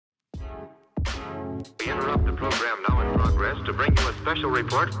We interrupt the program now in progress to bring you a special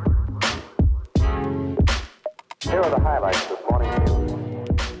report. Here are the highlights this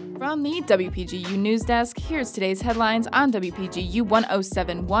morning. From the WPGU News Desk, here's today's headlines on WPGU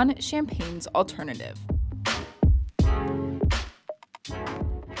 1071, Champaign's Alternative.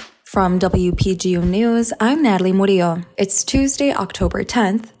 From WPGU News, I'm Natalie Murillo. It's Tuesday, October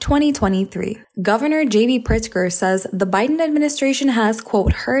 10th, 2023. Governor J.B. Pritzker says the Biden administration has,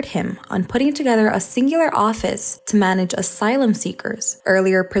 quote, heard him on putting together a singular office to manage asylum seekers.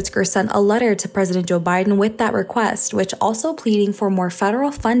 Earlier, Pritzker sent a letter to President Joe Biden with that request, which also pleading for more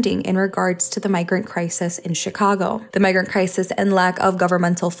federal funding in regards to the migrant crisis in Chicago. The migrant crisis and lack of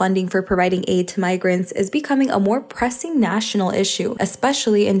governmental funding for providing aid to migrants is becoming a more pressing national issue,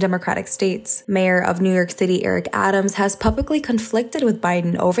 especially in Democratic states. Mayor of New York City Eric Adams has publicly conflicted with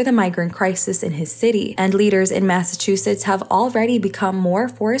Biden over the migrant crisis in his city, and leaders in Massachusetts have already become more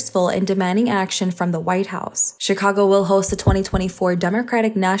forceful in demanding action from the White House. Chicago will host the 2024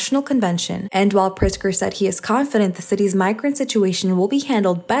 Democratic National Convention, and while Pritzker said he is confident the city's migrant situation will be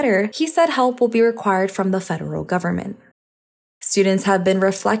handled better, he said help will be required from the federal government. Students have been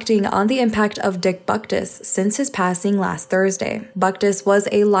reflecting on the impact of Dick Butkus since his passing last Thursday. Butkus was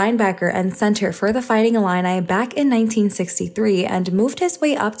a linebacker and center for the Fighting Illini back in 1963 and moved his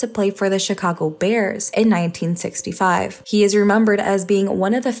way up to play for the Chicago Bears in 1965. He is remembered as being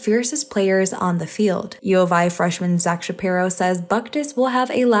one of the fiercest players on the field. U of I freshman Zach Shapiro says Butkus will have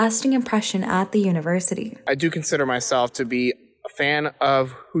a lasting impression at the university. I do consider myself to be a fan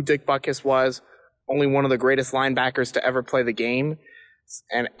of who Dick Butkus was. Only one of the greatest linebackers to ever play the game.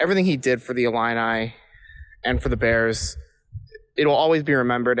 And everything he did for the Illini and for the Bears, it'll always be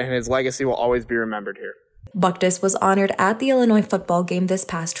remembered, and his legacy will always be remembered here. Butkus was honored at the Illinois football game this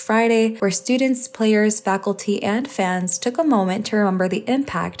past Friday, where students, players, faculty, and fans took a moment to remember the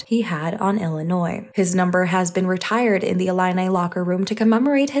impact he had on Illinois. His number has been retired in the Illini locker room to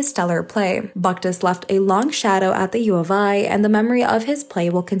commemorate his stellar play. Butkus left a long shadow at the U of I, and the memory of his play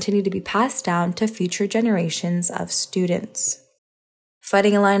will continue to be passed down to future generations of students.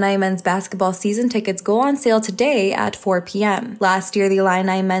 Fighting Illini men's basketball season tickets go on sale today at 4 p.m. Last year, the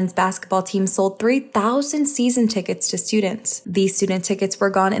Illini men's basketball team sold 3,000 season tickets to students. These student tickets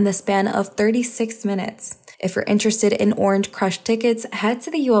were gone in the span of 36 minutes. If you're interested in Orange Crush tickets, head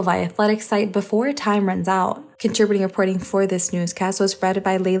to the U of I Athletics site before time runs out. Contributing reporting for this newscast was read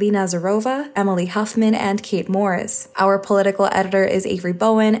by Layli Nazarova, Emily Huffman, and Kate Morris. Our political editor is Avery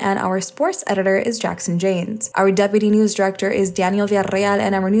Bowen, and our sports editor is Jackson Janes. Our deputy news director is Daniel Villarreal,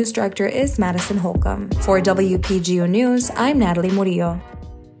 and our news director is Madison Holcomb. For WPGU News, I'm Natalie Murillo.